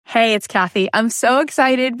Hey, it's Kathy. I'm so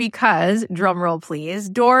excited because, drumroll please,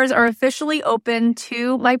 doors are officially open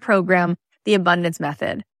to my program, The Abundance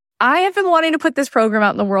Method. I have been wanting to put this program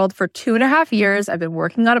out in the world for 2.5 years. I've been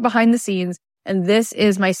working on it behind the scenes, and this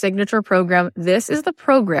is my signature program. This is the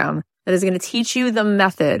program that is going to teach you the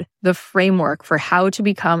method, the framework for how to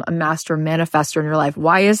become a master manifestor in your life.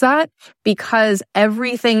 Why is that? Because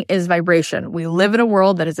everything is vibration. We live in a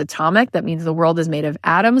world that is atomic. That means the world is made of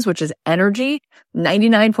atoms, which is energy.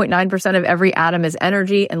 99.9% of every atom is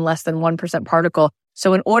energy and less than 1% particle.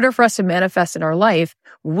 So in order for us to manifest in our life,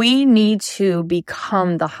 we need to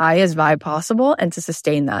become the highest vibe possible and to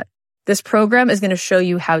sustain that. This program is going to show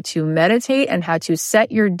you how to meditate and how to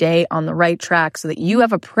set your day on the right track so that you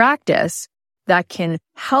have a practice that can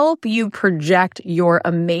help you project your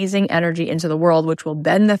amazing energy into the world, which will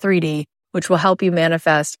bend the 3D, which will help you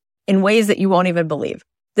manifest in ways that you won't even believe.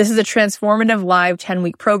 This is a transformative live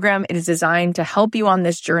 10-week program. It is designed to help you on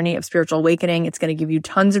this journey of spiritual awakening. It's going to give you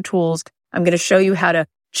tons of tools. I'm going to show you how to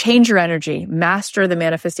change your energy, master the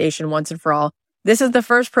manifestation once and for all. This is the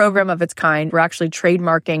first program of its kind. We're actually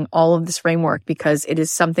trademarking all of this framework because it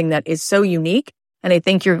is something that is so unique, and I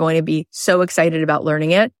think you're going to be so excited about learning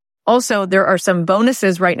it. Also, there are some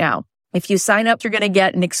bonuses right now. If you sign up, you're going to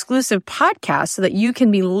get an exclusive podcast so that you can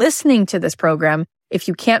be listening to this program. If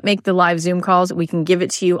you can't make the live Zoom calls, we can give it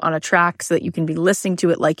to you on a track so that you can be listening to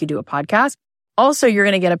it like you do a podcast. Also, you're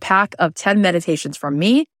going to get a pack of 10 meditations from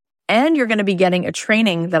me. And you're going to be getting a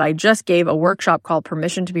training that I just gave, a workshop called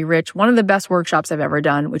Permission to be Rich, one of the best workshops I've ever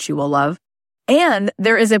done, which you will love. And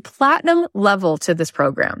there is a platinum level to this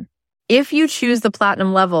program. If you choose the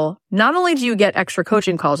platinum level, not only do you get extra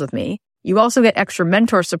coaching calls with me, you also get extra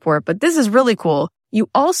mentor support, but this is really cool. You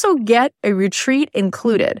also get a retreat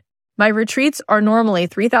included. My retreats are normally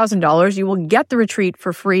 $3,000. You will get the retreat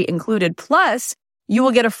for free included. Plus, you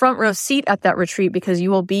will get a front row seat at that retreat because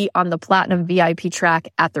you will be on the platinum VIP track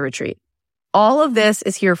at the retreat. All of this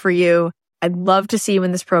is here for you. I'd love to see you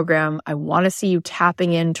in this program. I want to see you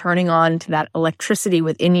tapping in, turning on to that electricity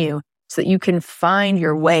within you so that you can find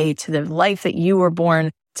your way to the life that you were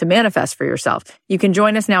born to manifest for yourself. You can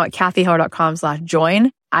join us now at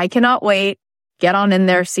kathyheller.com/join. I cannot wait. Get on in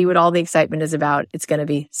there, see what all the excitement is about. It's going to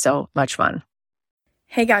be so much fun.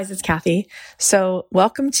 Hey guys, it's Kathy. So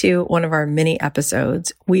welcome to one of our mini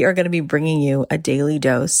episodes. We are going to be bringing you a daily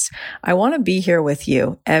dose. I want to be here with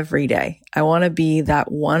you every day. I want to be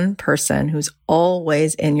that one person who's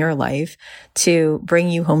always in your life to bring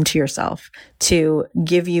you home to yourself, to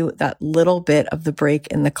give you that little bit of the break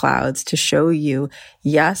in the clouds, to show you,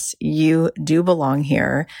 yes, you do belong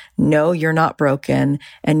here. No, you're not broken.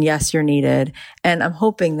 And yes, you're needed. And I'm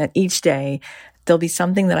hoping that each day there'll be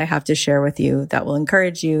something that I have to share with you that will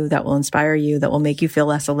encourage you, that will inspire you, that will make you feel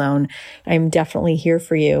less alone. I'm definitely here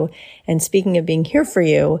for you. And speaking of being here for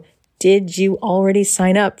you, did you already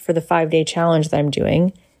sign up for the 5-day challenge that I'm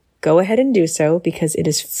doing? Go ahead and do so because it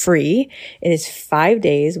is free. It is 5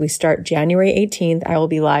 days. We start January 18th. I will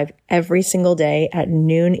be live every single day at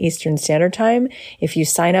noon Eastern Standard Time. If you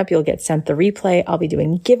sign up, you'll get sent the replay. I'll be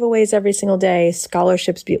doing giveaways every single day.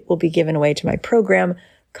 Scholarships will be given away to my program.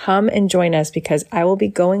 Come and join us because I will be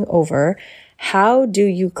going over how do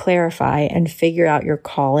you clarify and figure out your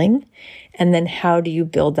calling, and then how do you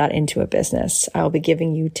build that into a business. I'll be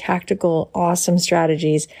giving you tactical, awesome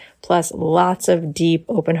strategies, plus lots of deep,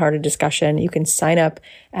 open-hearted discussion. You can sign up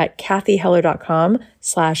at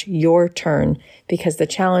kathyheller.com/yourturn because the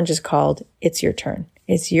challenge is called It's Your Turn.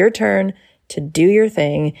 It's your turn to do your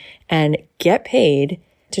thing and get paid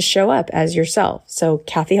to show up as yourself. So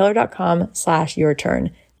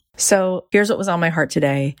kathyheller.com/yourturn. So here's what was on my heart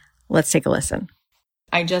today. Let's take a listen.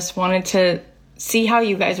 I just wanted to see how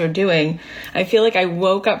you guys are doing. I feel like I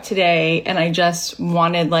woke up today and I just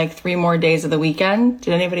wanted like 3 more days of the weekend.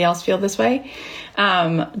 Did anybody else feel this way?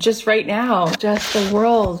 Just right now, just the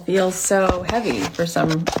world feels so heavy for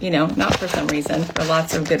some, not for some reason, for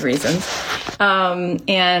lots of good reasons.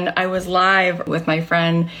 And I was live with my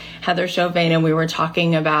friend Heather Chauvin, and we were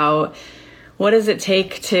talking about what does it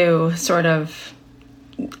take to sort of,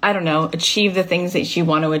 achieve the things that you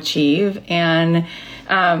want to achieve. And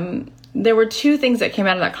there were 2 things that came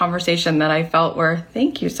out of that conversation that I felt were,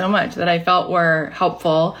 thank you so much, that I felt were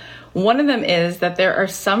helpful. One of them is that there are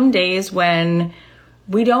some days when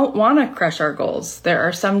we don't want to crush our goals. There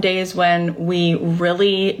are some days when we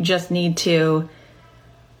really just need to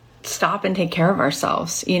stop and take care of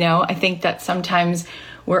ourselves. I think that sometimes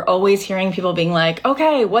we're always hearing people being like,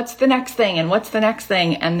 okay, what's the next thing? And what's the next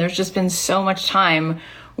thing? And there's just been so much time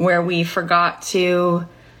where we forgot to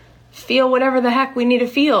feel whatever the heck we need to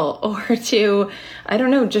feel, or to,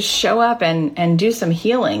 just show up and do some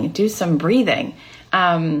healing, do some breathing.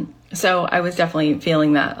 So I was definitely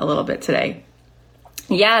feeling that a little bit today.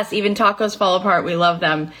 Yes, even tacos fall apart. We love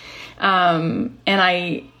them. And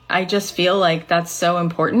I just feel like that's so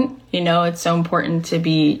important. It's so important to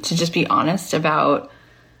just be honest about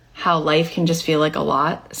how life can just feel like a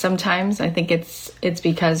lot sometimes. I think it's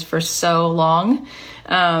because for so long,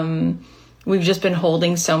 we've just been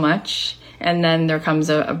holding so much. And then there comes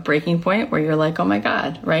a breaking point where you're like, oh my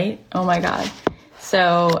God, right? Oh my God.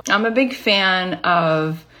 So I'm a big fan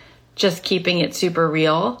of just keeping it super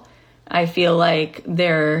real. I feel like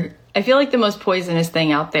the most poisonous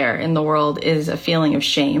thing out there in the world is a feeling of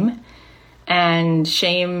shame. And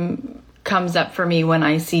shame comes up for me when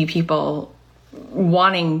I see people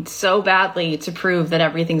wanting so badly to prove that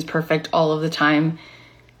everything's perfect all of the time.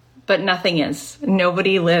 But nothing is.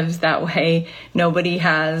 Nobody lives that way. Nobody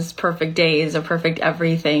has perfect days or perfect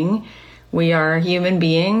everything. We are human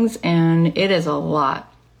beings, and it is a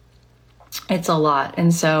lot. It's a lot.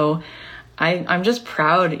 And so I'm just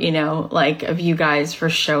proud, of you guys for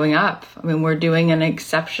showing up. I mean, we're doing an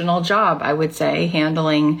exceptional job, I would say,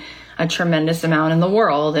 handling a tremendous amount in the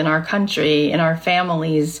world, in our country, in our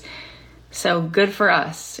families. So good for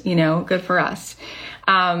us, good for us.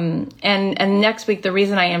 And next week, the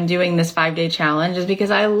reason I am doing this 5-day challenge is because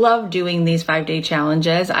I love doing these 5-day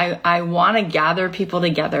challenges. I want to gather people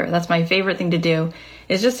together. That's my favorite thing to do,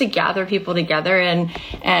 is just to gather people together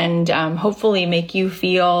and hopefully make you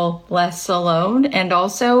feel less alone, and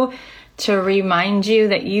also to remind you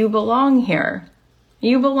that you belong here.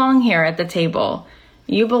 You belong here at the table.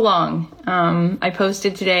 You belong. I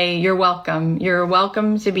posted today, you're welcome. You're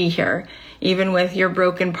welcome to be here, even with your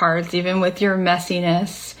broken parts, even with your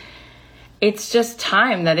messiness. It's just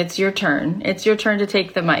time that it's your turn. It's your turn to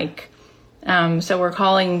take the mic. So we're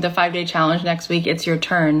calling the 5-day challenge next week, It's Your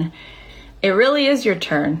Turn. It really is your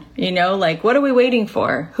turn. What are we waiting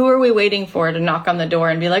for? Who are we waiting for to knock on the door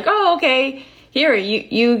and be like, oh, okay, here,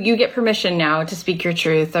 you get permission now to speak your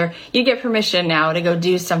truth, or you get permission now to go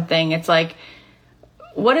do something. It's like,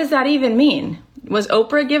 what does that even mean? Was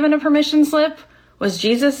Oprah given a permission slip? Was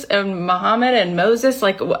Jesus and Muhammad and Moses?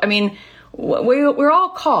 We're all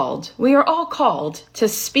called. We are all called to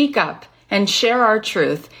speak up and share our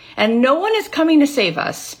truth. And no one is coming to save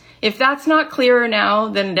us. If that's not clearer now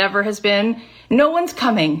than it ever has been, no one's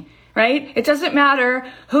coming, right? It doesn't matter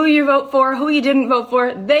who you vote for, who you didn't vote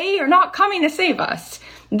for. They are not coming to save us.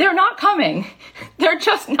 They're not coming. They're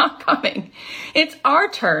just not coming. It's our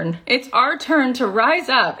turn. It's our turn to rise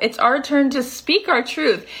up. It's our turn to speak our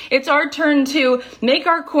truth. It's our turn to make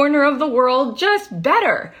our corner of the world just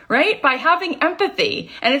better, right? By having empathy.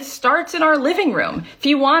 And it starts in our living room. If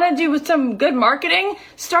you want to do some good marketing,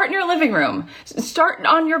 start in your living room. Start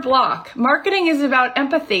on your block. Marketing is about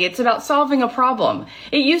empathy. It's about solving a problem.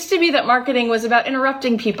 It used to be that marketing was about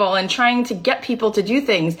interrupting people and trying to get people to do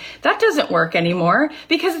things. That doesn't work anymore,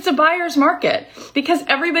 because it's a buyer's market, because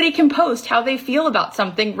everybody can post how they feel about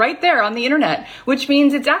something right there on the internet, which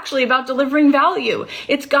means it's actually about delivering value.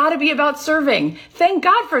 It's got to be about serving. Thank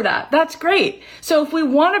God for that. That's great. So if we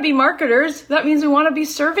want to be marketers, that means we want to be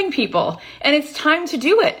serving people, and it's time to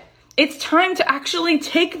do it. It's time to actually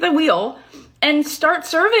take the wheel and start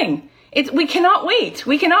serving. We cannot wait.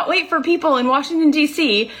 We cannot wait for people in Washington,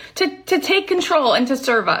 D.C. to take control and to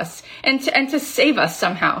serve us and to save us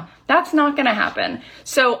somehow. That's not going to happen.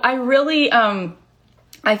 So I really,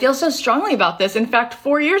 I feel so strongly about this. In fact,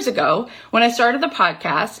 4 years ago, when I started the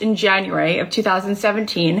podcast in January of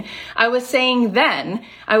 2017, I was saying then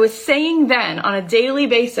on a daily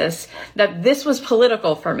basis that this was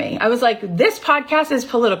political for me. I was like, this podcast is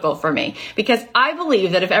political for me, because I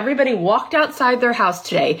believe that if everybody walked outside their house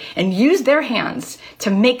today and used their hands to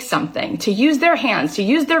make something, to use their hands, to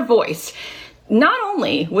use their voice, not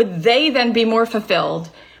only would they then be more fulfilled,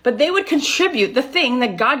 but they would contribute the thing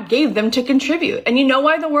that God gave them to contribute. And you know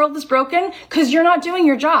why the world is broken? Because you're not doing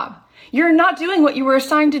your job. You're not doing what you were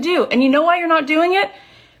assigned to do. And you know why you're not doing it?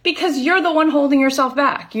 Because you're the one holding yourself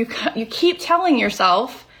back. You keep telling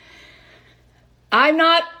yourself, I'm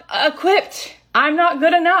not equipped. I'm not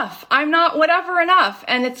good enough. I'm not whatever enough.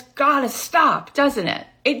 And it's gotta stop, doesn't it?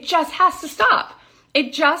 It just has to stop.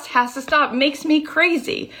 It just has to stop. It makes me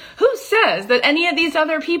crazy. Who says that any of these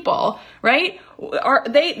other people, right,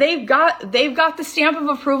 they've got the stamp of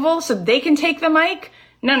approval so they can take the mic?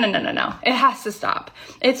 No. It has to stop.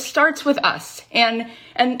 It starts with us. And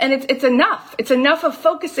it's enough. It's enough of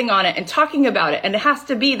focusing on it and talking about it. And it has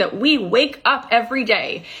to be that we wake up every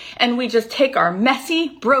day and we just take our messy,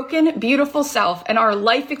 broken, beautiful self and our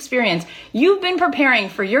life experience. You've been preparing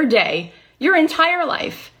for your day your entire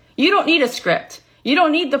life. You don't need a script. You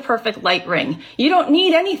don't need the perfect light ring. You don't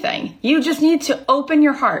need anything. You just need to open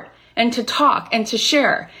your heart and to talk and to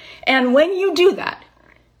share. And when you do that,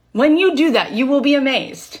 you will be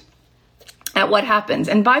amazed at what happens.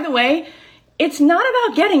 And by the way, it's not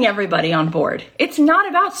about getting everybody on board. It's not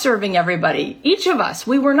about serving everybody. Each of us,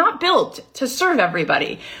 we were not built to serve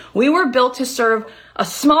everybody. We were built to serve a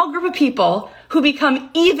small group of people who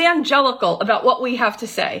become evangelical about what we have to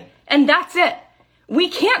say. And that's it. We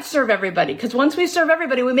can't serve everybody, because once we serve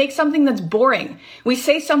everybody, we make something that's boring. We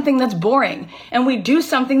say something that's boring, and we do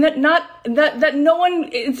something that no one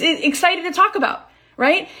is excited to talk about.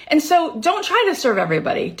 Right? And so don't try to serve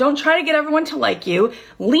everybody. Don't try to get everyone to like you.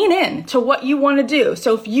 Lean in to what you want to do.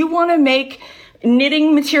 So if you want to make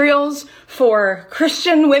knitting materials for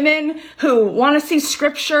Christian women who want to see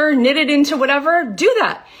scripture knitted into whatever, do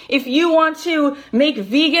that. If you want to make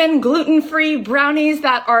vegan, gluten-free brownies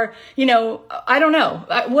that are,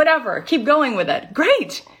 whatever, keep going with it.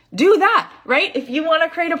 Great. Do that, right? If you want to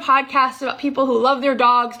create a podcast about people who love their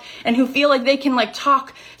dogs and who feel like they can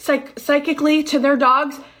talk psychically to their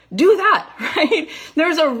dogs, do that, right?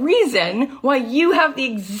 There's a reason why you have the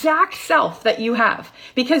exact self that you have,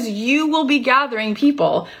 because you will be gathering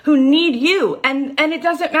people who need you. And it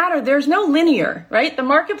doesn't matter. There's no linear, right? The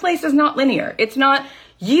marketplace is not linear. It's not,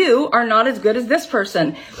 you are not as good as this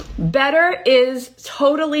person. Better is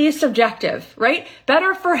totally subjective, right?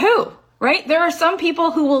 Better for who? Right? There are some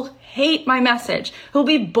people who will hate my message, who'll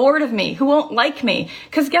be bored of me, who won't like me.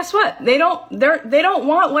 Because guess what? They don't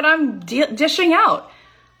want what I'm dishing out.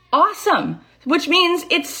 Awesome. Which means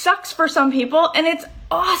it sucks for some people and it's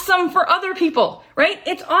awesome for other people, right?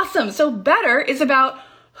 It's awesome. So better is about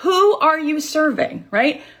who are you serving,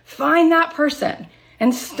 right? Find that person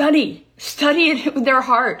and study it with their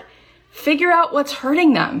heart. Figure out what's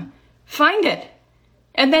hurting them. Find it.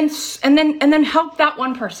 And then help that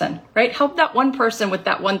one person, right? Help that one person with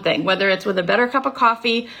that one thing, whether it's with a better cup of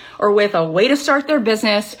coffee or with a way to start their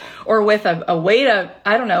business or with a way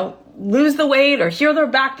to, lose the weight or heal their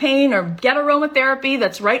back pain or get aromatherapy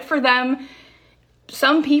that's right for them.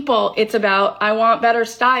 Some people, it's about, I want better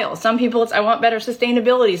style. Some people, it's, I want better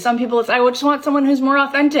sustainability. Some people, it's, I just want someone who's more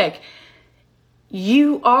authentic.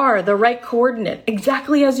 You are the right coordinate,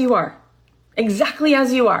 exactly as you are. Exactly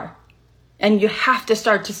as you are. And you have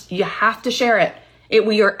to share it.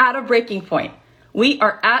 We are at a breaking point. We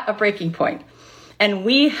are at a breaking point. And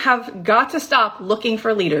we have got to stop looking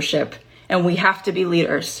for leadership, and we have to be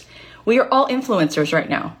leaders. We are all influencers right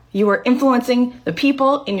now. You are influencing the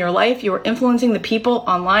people in your life. You are influencing the people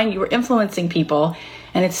online. You are influencing people,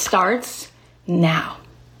 and it starts now.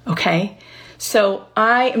 Okay? So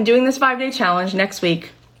I am doing this 5-day challenge next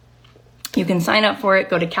week. You can sign up for it.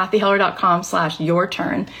 Go to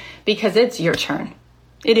kathyheller.com/yourturn, because it's your turn.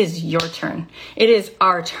 It is your turn. It is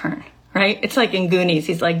our turn, right? It's like in Goonies.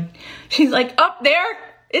 She's like, up there,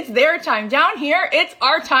 it's their time. Down here, it's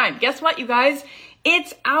our time. Guess what, you guys?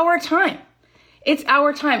 It's our time. It's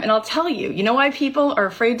our time. And I'll tell you, you know why people are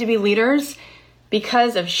afraid to be leaders?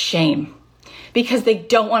 Because of shame. Because they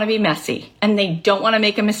don't want to be messy, and they don't want to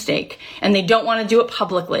make a mistake, and they don't want to do it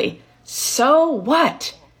publicly. So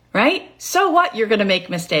what? Right? So what? You're going to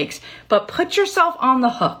make mistakes, but put yourself on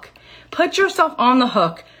the hook. Put yourself on the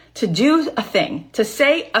hook to do a thing, to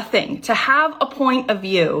say a thing, to have a point of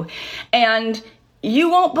view. And you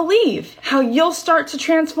won't believe how you'll start to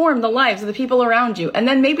transform the lives of the people around you. And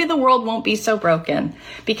then maybe the world won't be so broken,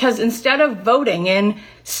 because instead of voting in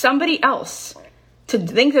somebody else to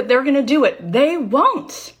think that they're going to do it, they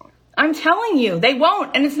won't. I'm telling you, they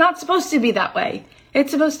won't. And it's not supposed to be that way.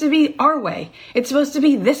 It's supposed to be our way. It's supposed to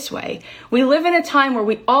be this way. We live in a time where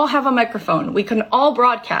we all have a microphone. We can all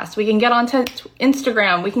broadcast. We can get onto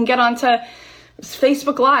Instagram. We can get onto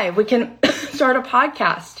Facebook Live. We can start a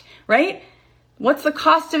podcast, right? What's the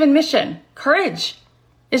cost of admission? Courage.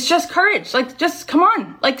 It's just courage. Just come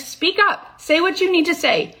on. Speak up. Say what you need to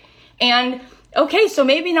say. And okay, so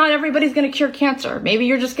maybe not everybody's going to cure cancer. Maybe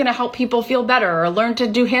you're just going to help people feel better or learn to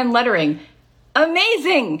do hand lettering.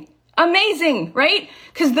 Amazing, right?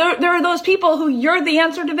 Because there are those people who you're the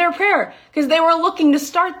answer to their prayer, because they were looking to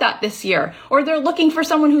start that this year, or they're looking for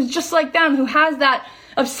someone who's just like them, who has that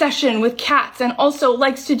obsession with cats and also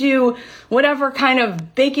likes to do whatever kind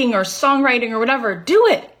of baking or songwriting or whatever. Do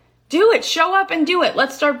it. Show up and do it.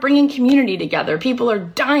 Let's start bringing community together. People are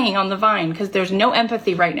dying on the vine because there's no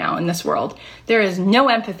empathy right now in this world. There is no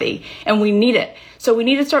empathy, and we need it. So we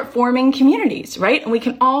need to start forming communities, right? And we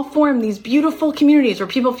can all form these beautiful communities where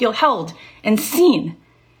people feel held and seen.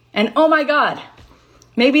 And oh my God,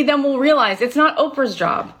 maybe then we'll realize it's not Oprah's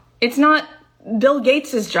job. It's not Bill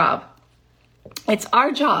Gates's job. It's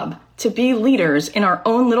our job to be leaders in our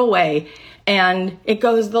own little way. And it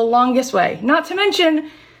goes the longest way. Not to mention,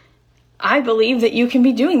 I believe that you can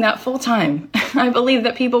be doing that full time. I believe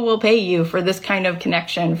that people will pay you for this kind of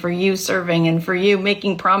connection, for you serving and for you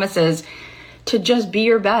making promises to just be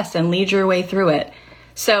your best and lead your way through it.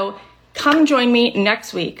 So come join me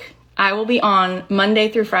next week. I will be on Monday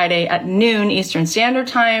through Friday at noon Eastern Standard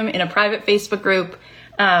Time in a private Facebook group.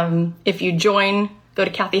 If you join, go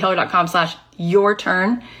to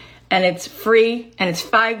kathyheller.com/yourturn, and it's free and it's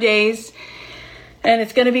 5 days. And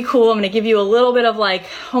it's going to be cool. I'm going to give you a little bit of like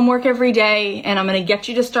homework every day, and I'm going to get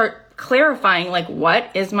you to start clarifying, like,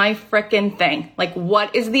 what is my frickin' thing? Like,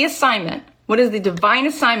 what is the assignment? What is the divine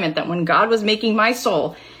assignment that when God was making my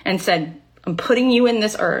soul and said, I'm putting you in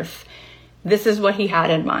this earth, this is what he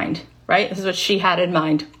had in mind, right? This is what she had in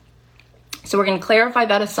mind. So we're going to clarify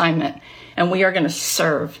that assignment, and we are going to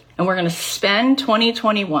serve, and we're going to spend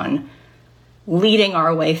 2021 leading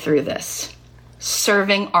our way through this,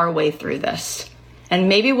 serving our way through this. And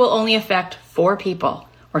maybe we'll only affect 4 people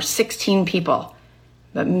or 16 people,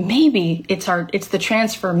 but maybe it's the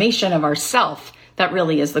transformation of ourself that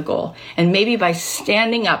really is the goal. And maybe by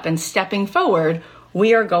standing up and stepping forward,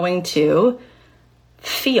 we are going to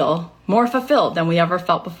feel more fulfilled than we ever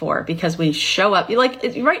felt before, because we show up. Like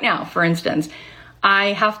right now, for instance,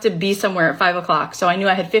 I have to be somewhere at 5 o'clock. So I knew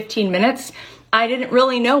I had 15 minutes. I didn't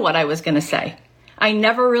really know what I was going to say. I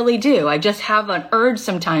never really do. I just have an urge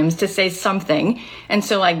sometimes to say something. And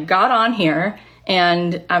so I got on here,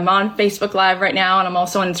 and I'm on Facebook Live right now, and I'm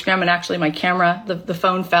also on Instagram, and actually my camera, the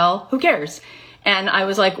phone fell. Who cares? And I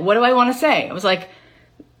was like, what do I want to say? I was like,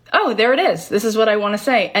 oh, there it is. This is what I want to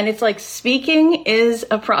say. And it's like speaking is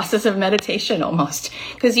a process of meditation almost,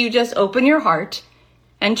 because you just open your heart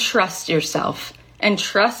and trust yourself and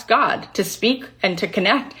trust God to speak and to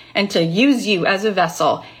connect and to use you as a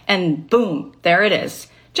vessel. And boom, there it is.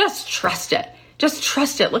 Just trust it. Just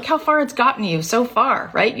trust it. Look how far it's gotten you so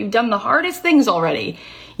far, right? You've done the hardest things already.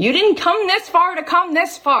 You didn't come this far to come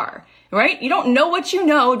this far, right? You don't know what you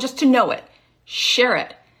know just to know it. Share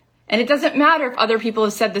it. And it doesn't matter if other people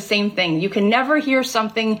have said the same thing. You can never hear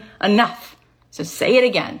something enough. So say it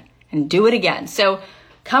again and do it again. So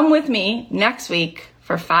come with me next week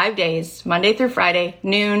for 5 days, Monday through Friday,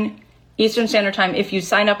 noon Eastern Standard Time. If you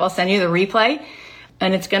sign up, I'll send you the replay,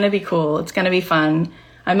 and it's going to be cool. It's going to be fun.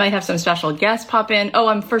 I might have some special guests pop in. Oh,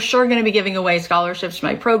 I'm for sure going to be giving away scholarships to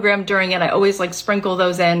my program during it. I always like sprinkle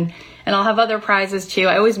those in, and I'll have other prizes too.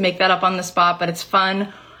 I always make that up on the spot, but it's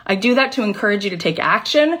fun. I do that to encourage you to take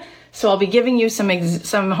action. So I'll be giving you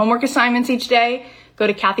some homework assignments each day. Go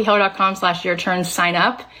to kathyheller.com/yourturn, sign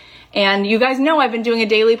up. And you guys know I've been doing a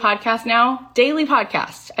daily podcast now. Daily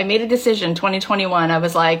podcast. I made a decision 2021. I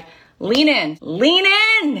was like, lean in. Lean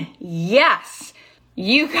in. Yes.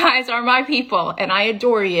 You guys are my people, and I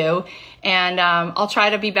adore you. And I'll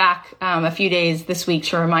try to be back a few days this week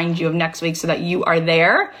to remind you of next week so that you are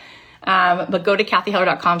there. But go to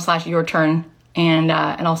kathyheller.com/yourturn, and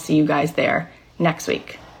I'll see you guys there next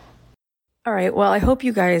week. All right. Well, I hope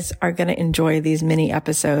you guys are going to enjoy these mini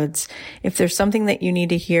episodes. If there's something that you need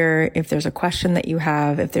to hear, if there's a question that you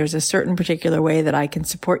have, if there's a certain particular way that I can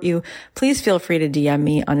support you, please feel free to DM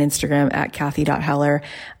me on Instagram at kathy.heller.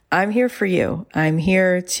 I'm here for you. I'm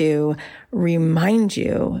here to remind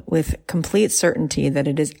you with complete certainty that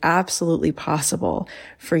it is absolutely possible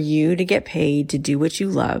for you to get paid to do what you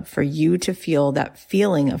love, for you to feel that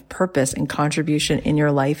feeling of purpose and contribution in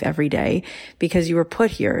your life every day, because you were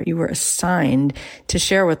put here. You were assigned to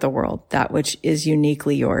share with the world that which is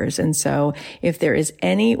uniquely yours. And so if there is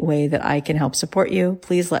any way that I can help support you,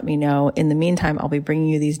 please let me know. In the meantime, I'll be bringing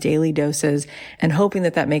you these daily doses and hoping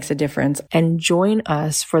that that makes a difference. And join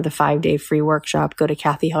us for the 5-day free workshop. Go to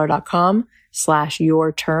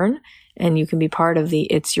kathyheller.com/yourturn, and you can be part of the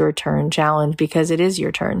It's Your Turn challenge, because it is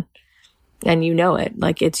your turn. And you know it,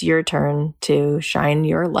 like it's your turn to shine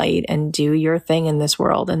your light and do your thing in this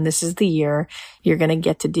world. And this is the year you're going to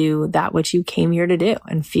get to do that which you came here to do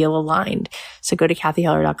and feel aligned. So go to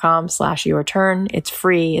kathyheller.com/yourturn. It's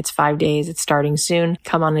free. It's 5 days. It's starting soon.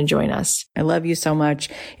 Come on and join us. I love you so much.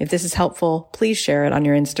 If this is helpful, please share it on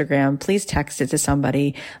your Instagram. Please text it to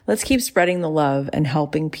somebody. Let's keep spreading the love and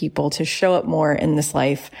helping people to show up more in this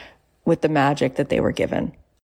life with the magic that they were given.